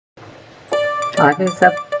आगे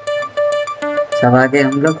सब आगे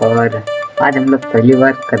हम लोग। और आज हम लोग पहली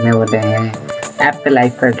बार करने वाले हैं एप्पल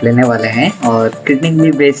आईपैड लेने वाले हैं और किडनी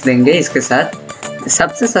भी बेच देंगे इसके साथ।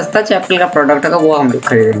 सबसे सस्ता जो एप्पल का प्रोडक्ट होगा वो हम लोग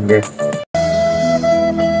खरीदेंगे।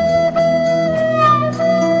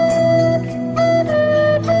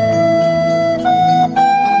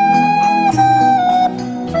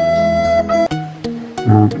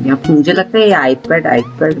 यहाँ पे मुझे लगता है ये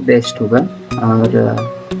आईपैड बेस्ट होगा। और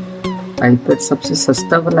आईपैड सबसे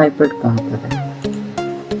सस्ता वाला आईपैड कहाँ पर है?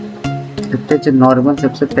 लगता है जो नॉर्मल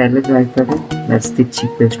सबसे पहले जो आईपैड है that's the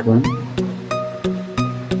cheapest one.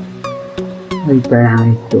 IPad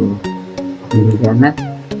हाँ तो मिल गया ना।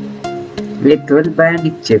 ये 12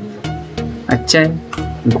 बायोनिक चिप अच्छा है,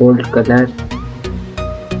 गोल्ड कलर,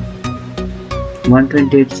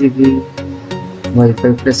 128 GB,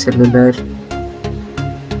 Wifi+Cellular,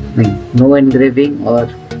 नहीं नो एनग्रेविंग।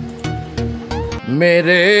 और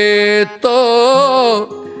मेरे तो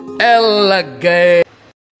एल लग गए।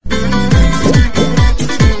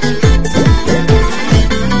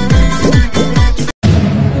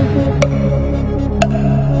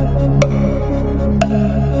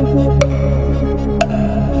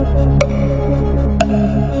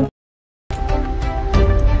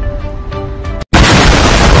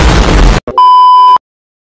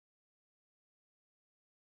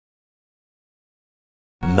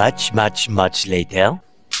 Much later.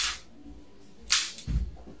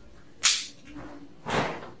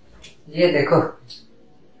 ये देखो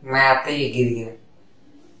मैं आते ही गिर गया।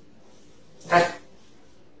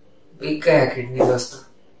 बिक गया किडनी दोस्तों।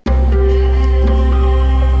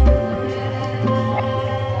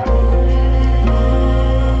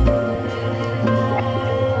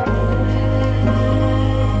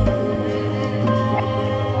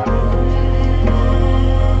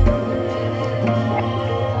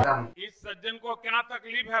 सज्जन को क्या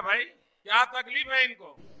तकलीफ है भाई, क्या तकलीफ है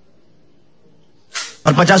इनको?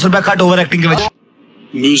 और 50 रुपया कट ओवर एक्टिंग के वजह।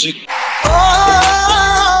 म्यूजिक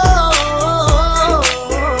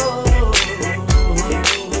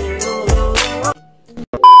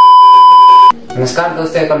नमस्कार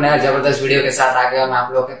दोस्तों, एक नया जबरदस्त वीडियो के साथ आ गया मैं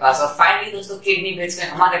आप लोगों के पास। और फाइनली दोस्तों किडनी बेच में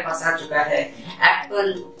हमारे पास आ चुका है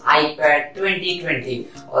एप्पल आईपैड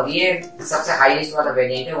 2020 और ये सबसे हाईएस्ट वाला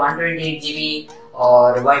वेरिएंट है। 128 GB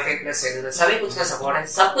और Wifi+Cellular सभी कुछ का सपोर्ट है।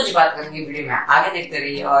 सब कुछ बात करेंगे वीडियो में, आगे देखते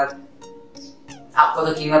रहिए। और आपको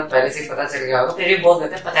तो कीमत पहले से पता चल गया होगा, फिर भी बोल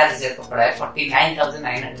देते हैं 50,000 को पड़ा है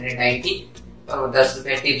 49,990 और 10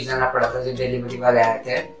 रुपए टिप्स देना पड़ा था जो डिलीवरी वाले आए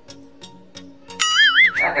थे।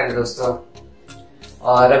 क्या करें दोस्तों।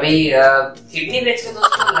 और अभी किडनी बेच के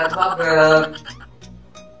दोस्तों लगभग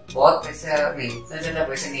बहुत पैसे नहीं, इतना ज्यादा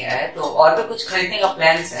पैसे नहीं आए, तो और भी कुछ खरीदने का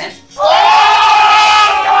प्लान्स है।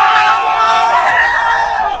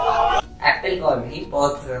 एप्पल का नहीं,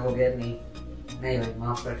 बहुत हो गया। नहीं भाई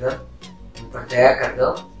माफ कर दो, ऊपर दया कर दो।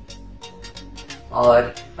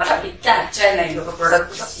 और मतलब इतना अच्छा है ना इन लोगों का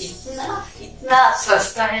प्रोडक्ट, मतलब इतना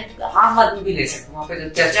सस्ता है, आम आदमी भी ले सकते। वहाँ पे जो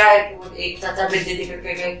चाचा है वो एक चाचा बेइज्जती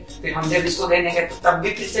करके गए, फिर हम जब इसको लेने गए तो तब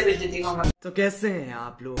भी फिर से बेइज्जती होगा। तो कैसे हैं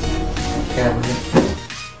आप लोग? क्या बोले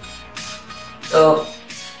तो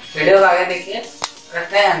वीडियो को आगे देखिए,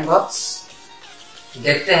 करते हैं अनबॉक्स,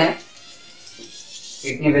 देखते हैं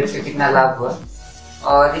किडनी बेच के कितना लाभ हुआ।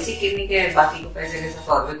 और इसी किडनी के बाकी को पैसे के साथ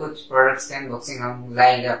और भी कुछ प्रोडक्ट्स के अनबॉक्सिंग हम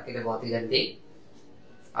लाएंगे आपके लिए बहुत ही जल्दी।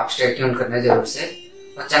 आप स्टे ट्यून करना जरूर से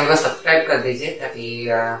और चैनल को सब्सक्राइब कर दीजिए ताकि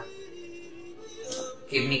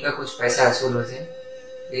किडनी का कुछ पैसा वसूल हो जाए।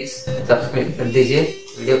 प्लीज सब्सक्राइब कर दीजिए,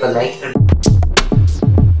 वीडियो को लाइक कर।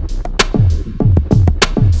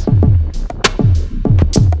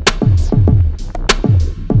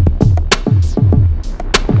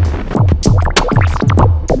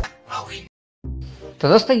 तो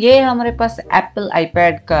दोस्तों ये हमारे पास एप्पल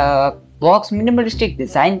आईपैड का बॉक्स मिनिमलिस्टिक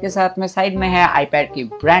डिजाइन के साथ में। साइड में है आईपैड की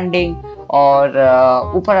ब्रांडिंग और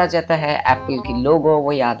ऊपर आ जाता है एप्पल की लोगो,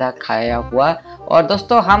 वो आधा खाया हुआ। और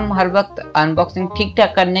दोस्तों हम हर वक्त अनबॉक्सिंग ठीक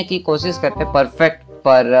ठाक करने की कोशिश करते हैं, परफेक्ट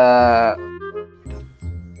पर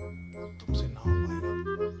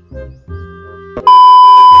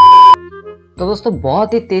तो दोस्तों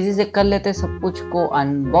बहुत ही तेजी से कर लेते सब कुछ को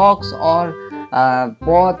अनबॉक्स। और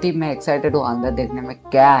बहुत ही मैं एक्साइटेड हूँ अंदर देखने में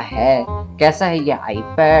क्या है, कैसा है ये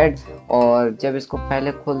आईपैड। और जब इसको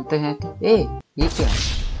पहले खोलते हैं तो ये क्या है?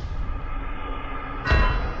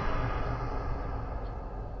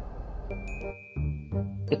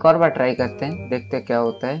 एक और बार ट्राई करते हैं, देखते हैं क्या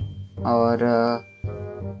होता है। और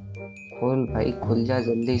खोल भाई, खुल जा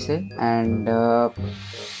जल्दी से। एंड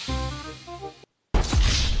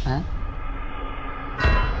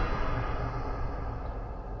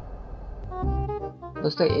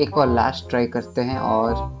दोस्तों एक और लास्ट ट्राई करते हैं।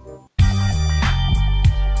 और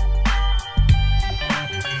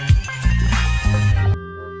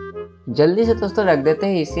जल्दी से दोस्तों रख देते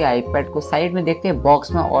हैं इसी आईपैड को साइड में, देखते हैं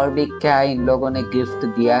बॉक्स में और भी क्या इन लोगों ने गिफ्ट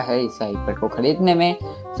दिया है इस आईपैड को खरीदने में।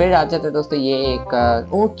 फिर आ जाते हैं दोस्तों ये एक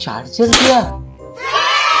ओ चार्जर दिया।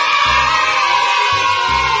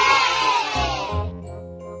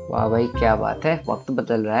 वाह भाई क्या बात है, वक्त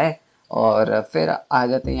बदल रहा है। और फिर आ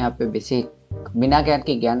जाते हैं यहाँ पे बेसिक बिना ज्ञान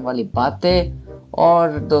की ज्ञान वाली बातें।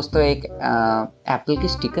 और दोस्तों एक एप्पल की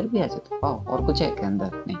स्टिकर भी आ जाती है। वाह, और कुछ है क्या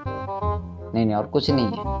अंदर? नहीं और कुछ नहीं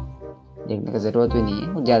है, देखने की जरूरत भी नहीं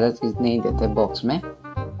है, ज्यादा चीज नहीं देते बॉक्स में।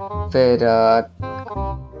 फिर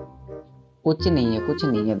कुछ नहीं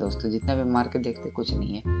है दोस्तों, जितना भी मार के देखते कुछ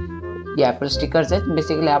नहीं है। ये एप्पल स्टिकर्स है,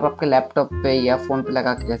 बेसिकली आप आपके लैपटॉप पे या फोन पे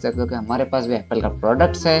लगा के कह सकते हो कि हमारे पास भी एप्पल का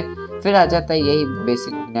प्रोडक्ट्स है। फिर आ जाता है यही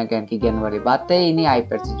बेसिक बिना ज्ञान की ज्ञान वाली बातें, इन्हीं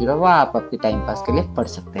आईपैड से जुड़ा हुआ आप आपके टाइम पास के लिए पढ़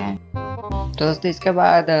सकते हैं। तो दोस्तों इसके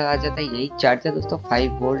बाद आ जाता है यही चार्जर दोस्तों,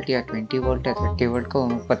 5 वोल्ट या 20 वोल्ट या 30 वोल्ट को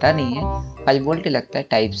पता नहीं है, 5 वोल्ट ही लगता है,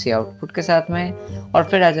 टाइप सी आउटपुट के साथ में। और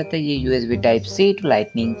फिर आ जाता है ये USB type C to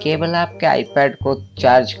lightning cable आपके आईपैड को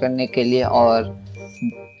चार्ज करने के लिए, और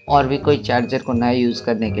भी कोई चार्जर को ना यूज़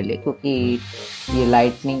करने के लिए, क्योंकि ये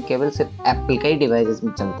लाइटनिंग केबल सिर्फ एप्पल के ही डिवाइसेस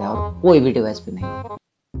में चलता है और कोई भी डिवाइस पे नहीं।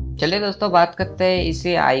 चलिए दोस्तों बात करते हैं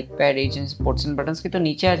इसे iPad agents ports and buttons की। तो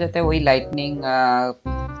नीचे आ जाता है वही लाइटनिंग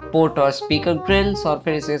पोर्ट और स्पीकर ग्रिल्स, और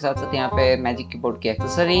फिर इसके साथ साथ यहाँ पे मैजिक कीबोर्ड की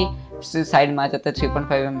एक्सेसरी। साइड में आ जाता है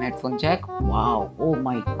 3.5mm headphone Jack. Wow, oh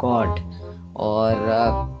my God. और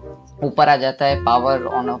ऊपर आ जाता है power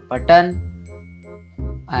on off button,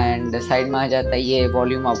 and side में आ जाता है ये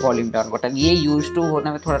volume up volume down button. ये यूज टू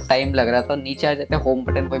होने में थोड़ा टाइम लग रहा था। नीचे आ जाता है होम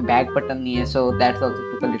बटन, कोई बैक बटन नहीं है, so that's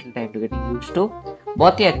also took a little time to get used to.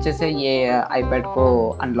 बहुत ही अच्छे से ये आईपैड को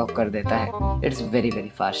अनलॉक कर देता है। It's very very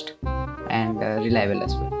fast and reliable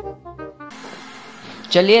as well.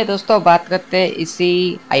 चलिए दोस्तों बात करते हैं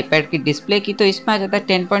इसी आईपैड की डिस्प्ले की। तो इसमें आ जाता है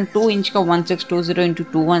 10.2 इंच का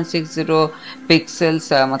 1620x2160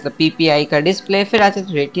 पिक्सल्स मतलब PPI का डिस्प्ले। फिर आ जाता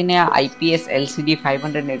है रेटिना IPS LCD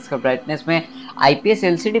 500 निट्स का ब्राइटनेस में। IPS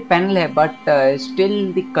LCD पैनल है but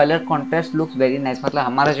still the colour contrast looks very nice. मतलब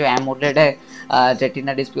हमारा जो एमोलेड है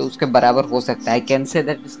रेटिना डिस्प्ले उसके बराबर हो सकता है। I can say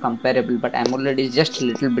that is comparable but AMOLED is just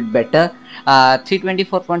little bit better.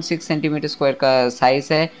 324.6 centimetre square का साइज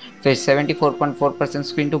है। फिर 74.4%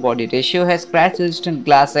 स्क्रीन टू बॉडी रेशियो है। स्क्रैच रेजिस्टेंट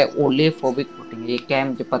ग्लास है। ओलेफोबिक कोटिंग, ये क्या है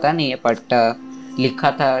मुझे पता नहीं है बट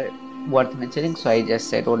लिखा था worth mentioning, so I just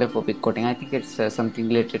said oleophobic coating. I think it's something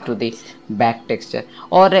related to the back texture.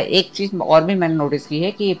 और एक चीज़ और भी मैंने नोटिस की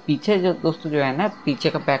है कि पीछे जो दोस्तों जो है ना, पीछे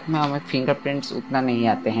का बैक में हमें फिंगरप्रिंट्स उतना नहीं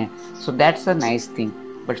आते हैं, so that's a nice thing.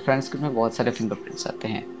 But front screen में बहुत सारे फिंगरप्रिंट्स आते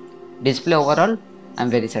हैं। Display overall I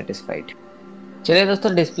am very satisfied. चलिए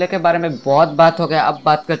दोस्तों डिस्प्ले के बारे में बहुत बात हो गया, अब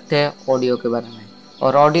बात करते हैं ऑडियो के बारे में।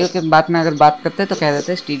 और ऑडियो के बात में अगर बात करते हैं तो कह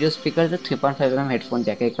देते हैं स्टीरियो स्पीकर जो 3.5mm हेडफोन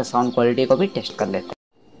जैक है, एक साउंड क्वालिटी को भी टेस्ट कर लेते हैं।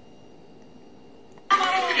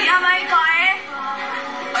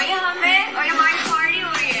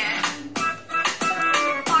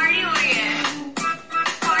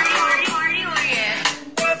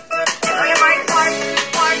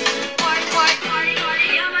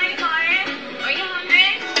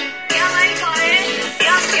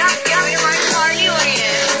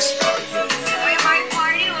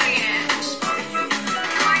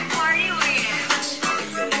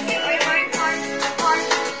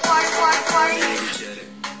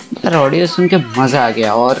 ऑडियो सुन के मज़ा आ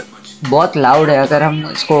गया और बहुत लाउड है। अगर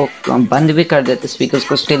हम इसको बंद भी कर देते स्पीकर्स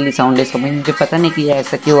को, स्टिल साउंड है। समझ मुझे पता नहीं कि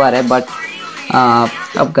ऐसा क्यों आ रहा है बट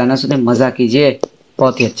अब गाना सुने मज़ा कीजिए,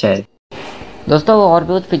 बहुत ही अच्छा है दोस्तों। और भी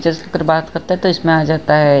बहुत फीचर्स की अगर बात करते हैं तो इसमें आ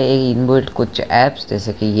जाता है एक इनबिल्ट कुछ ऐप्स,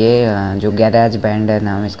 जैसे कि ये जो गैराज बैंड है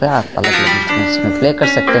नाम इसका, आप अलग अलग इसमें प्ले कर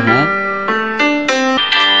सकते हैं।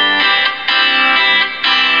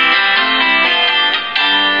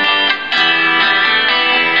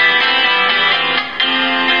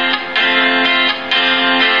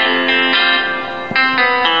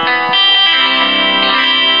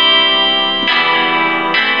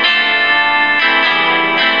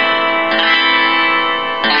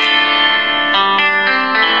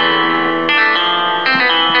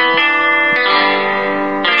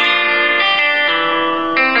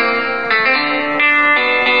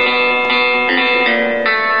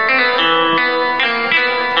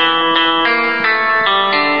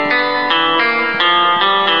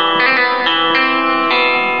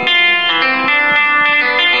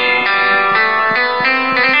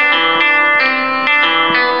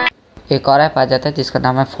 एक और ऐप आ जाता है जिसका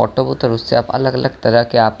नाम है फोटो बूथ, और उससे आप अलग अलग तरह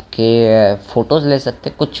के आपके फ़ोटोज़ ले सकते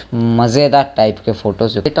हैं, कुछ मज़ेदार टाइप के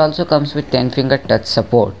photos. It also comes with 10 finger touch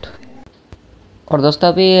support. और दोस्तों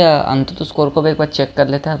अभी अंतुतु स्कोर को भी एक बार चेक कर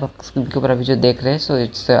लेते हैं। आप स्क्रीन के ऊपर अभी जो देख रहे हैं, so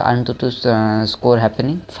it's अंतुतु score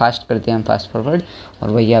happening. Fast कर दिया हम, फास्ट फॉरवर्ड, और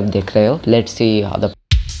वही आप देख रहे हो। लेट्स सी हाउ द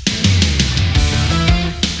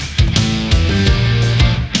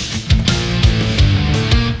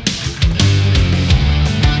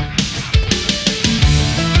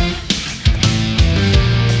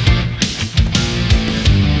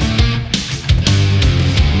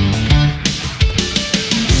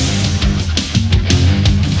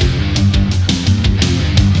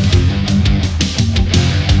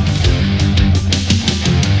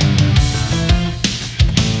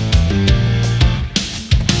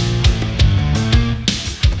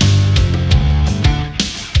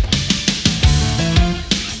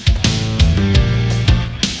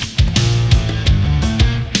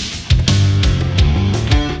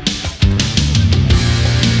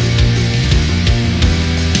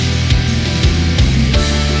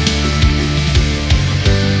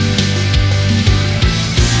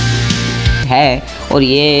है। और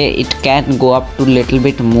ये it can go up to little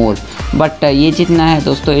bit more, but ये जितना है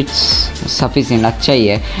दोस्तों इट्स सफिशिएंट, अच्छा ही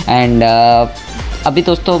है। एंड अभी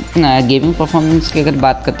दोस्तों गेमिंग परफॉर्मेंस की अगर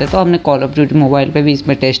बात करते हैं तो हमने कॉल ऑफ ड्यूटी मोबाइल पे भी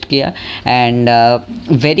इसमें टेस्ट किया। And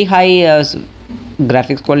very high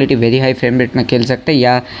graphics quality, very high frame rate में खेल सकते हैं,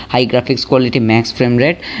 या high graphics quality max frame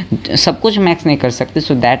rate, सब कुछ मैक्स नहीं कर सकते।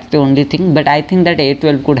 So that's the only thing, but I think that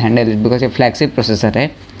A12 could handle it because ये फ्लैगशिप प्रोसेसर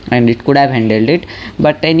है and it could have handled it.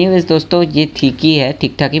 But anyways दोस्तों ये ठीक ही है,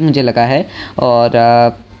 ठीक ठाक ही मुझे लगा है। और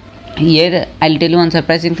ये I tell you one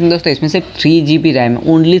surprising thing दोस्तों, इसमें सिर्फ 3 GB RAM,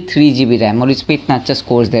 only 3 GB RAM, और इस पर इतना अच्छा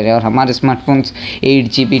स्कोर्स दे रहे हैं। और हमारे स्मार्टफोन्स 8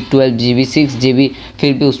 GB, 12 GB, 6 GB,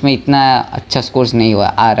 फिर भी उसमें इतना अच्छा स्कोर्स नहीं हुआ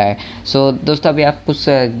आ रहा है। सो दोस्तों अभी आप कुछ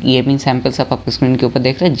गेमिंग सैम्पल्स आप स्क्रीन के ऊपर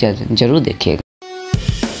देख रहे हैं, जरूर देखिएगा।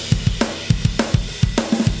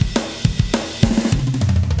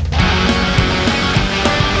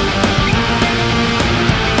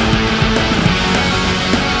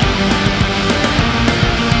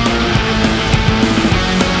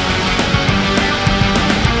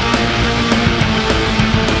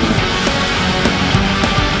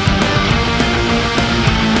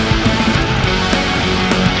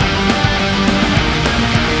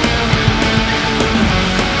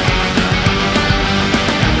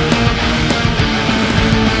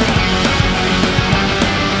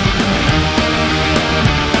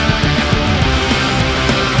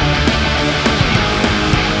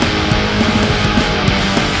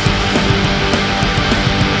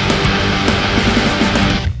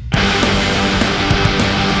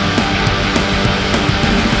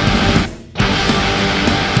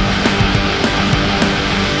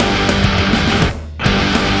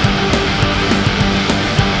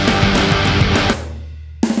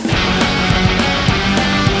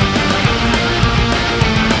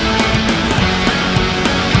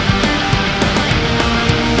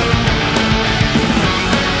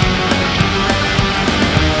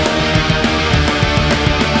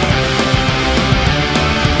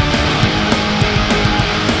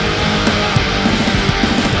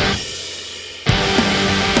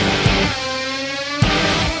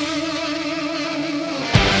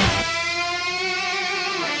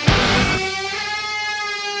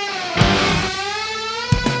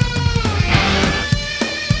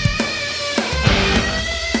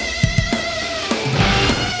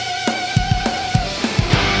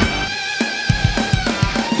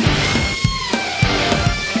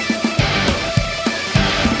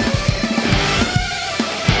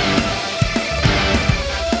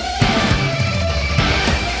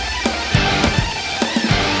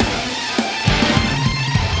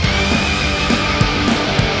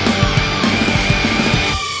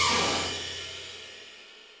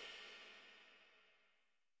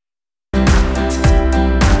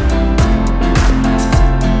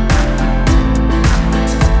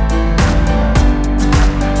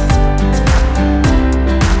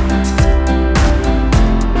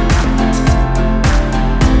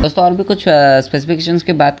 दोस्तों और भी कुछ स्पेसिफिकेशंस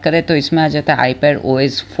की बात करें तो इसमें आ जाता है iPad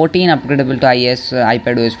OS 14 upgradable to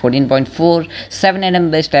iPad OS 14.4, 7nm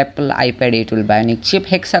best Apple iPad A12 bionic chip,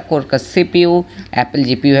 hexa core का CPU, एप्पल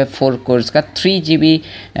GPU है 4 कोर्स का, 3 GB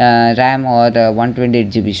रैम और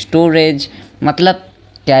 128 GB स्टोरेज। मतलब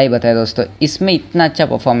क्या ही बताए दोस्तों, इसमें इतना अच्छा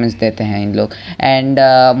परफॉर्मेंस देते हैं इन लोग। And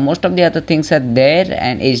most of the other things are there,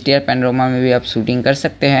 and HDR panorama में भी आप शूटिंग कर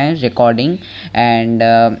सकते हैं, recording. And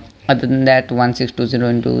other than that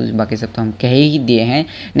 1620x बाकी सब तो हम कह ही दिए हैं।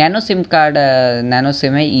 Nano SIM card, nano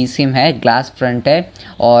SIM है, ई सिम है, ग्लास फ्रंट है,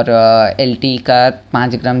 और LTE का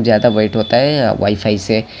 5 ग्राम ज़्यादा वेट होता है वाईफाई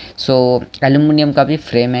से। सो एल्यूमिनियम का भी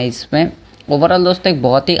फ्रेम है इसमें, ओवरऑल दोस्तों एक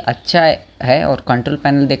बहुत ही अच्छा है और कंट्रोल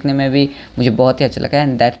पैनल देखने में भी मुझे बहुत ही अच्छा लगा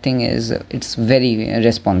and that thing is it's very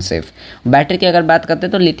responsive. Battery की अगर बात करते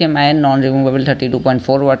हैं तो लिथियम आयन नॉन रिमूवेबल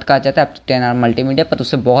 32.4 वाट का आ जाता है अप टू 10 आवर मल्टीमीडिया, पर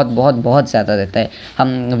उससे बहुत बहुत बहुत ज़्यादा देता है।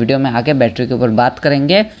 हम वीडियो में आगे बैटरी के ऊपर बात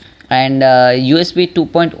करेंगे। एंड USB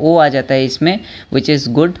 2.0 आ जाता है इसमें, which is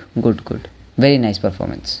good, very nice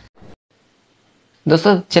performance.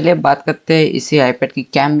 दोस्तों चलिए बात करते हैं इसी iPad की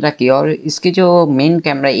कैमरा की। और इसकी जो मेन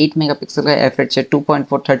कैमरा 8 मेगापिक्सल का एफ है,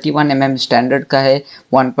 2.4 31 mm स्टैंडर्ड का है,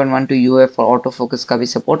 1.12 UF और ऑटो फोकस का भी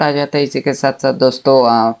सपोर्ट आ जाता है। इसी के साथ साथ दोस्तों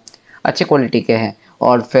अच्छे क्वालिटी के हैं।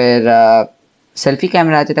 और फिर सेल्फी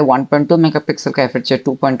कैमरा आ जाता है 1.2 मेगापिक्सल का एफ है,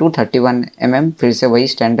 2.2 31 mm, फिर से वही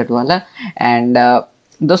स्टैंडर्ड वाला। एंड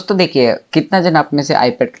दोस्तों देखिए कितना जन आप में से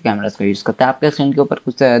iPad के कैमरास को यूज़ करते हैं। आपके स्क्रीन के ऊपर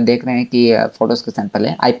कुछ देख रहे हैं कि फोटोज़ के सैंपल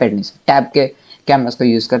है, iPad नहीं टैब के कैमरास को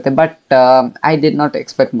यूज़ करते हैं। But I did not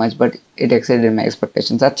expect much, but it exceeded my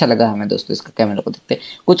expectations. अच्छा लगा हमें दोस्तों इसका कैमरा को देखते।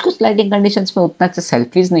 कुछ लाइटिंग कंडीशंस में उतना अच्छा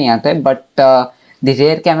सेल्फीज नहीं आता है, but the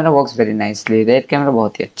rear camera works very nicely. Rear camera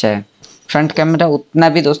बहुत ही अच्छा है। फ्रंट कैमरा उतना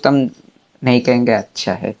भी दोस्तों हम नहीं कहेंगे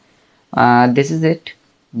अच्छा है। दिस इज़ इट,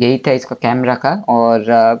 यही था इसका कैमरा का। और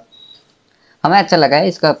हमें अच्छा लगा है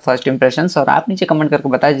इसका फर्स्ट इंप्रेशंस। और आप नीचे कमेंट करके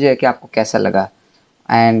बता दीजिए कि आपको कैसा लगा।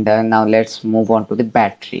 And now let's move on to the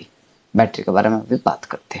battery के बारे में भी बात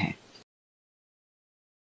करते हैं।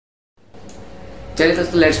 चलिए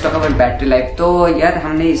दोस्तों let's talk about battery life. तो यार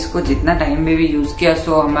हमने इसको जितना टाइम में भी यूज़ किया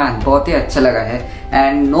सो हमें बहुत ही अच्छा लगा है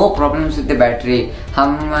and no problems with the battery.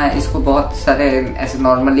 हम इसको बहुत सारे ऐसे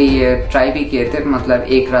नॉर्मली ट्राई भी किए थे, मतलब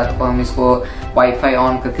एक रात को हम इसको वाईफाई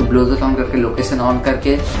ऑन करके ब्लूटूथ ऑन करके लोकेशन ऑन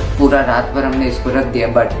करके पूरा रात भर हमने इसको रख दिया।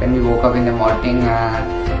 But when we woke up in the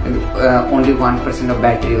morning only 1% of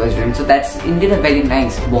battery was drained, so that's indeed a very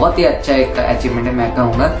nice, बहुत ही अच्छा एक अचीवमेंट है मैं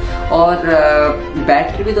कहूँगा। और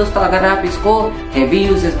बैटरी भी दोस्तों अगर आप इसको हेवी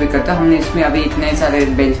यूजेस भी करते हो, हमने इसमें अभी इतने सारे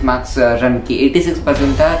बेंचमार्क्स रन की,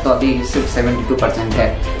 86% था तो अभी सिर्फ 72% है।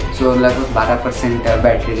 सो लगभग 12%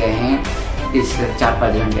 बैटरी गए हैं इस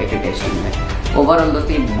 4-5 घंटे के टेस्टिंग में। ओवरऑल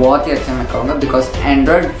दोस्तों ये बहुत ही अच्छा मैं कहूँगा, बिकॉज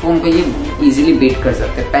एंड्रॉयड फोन को ये इजीली बीट कर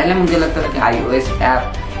सकते हैं। पहले मुझे लगता था कि iOS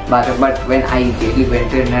app, but when I really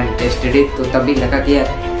went and tested it तो तभी लगा कि यार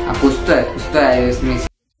कुछ तो है iOS में।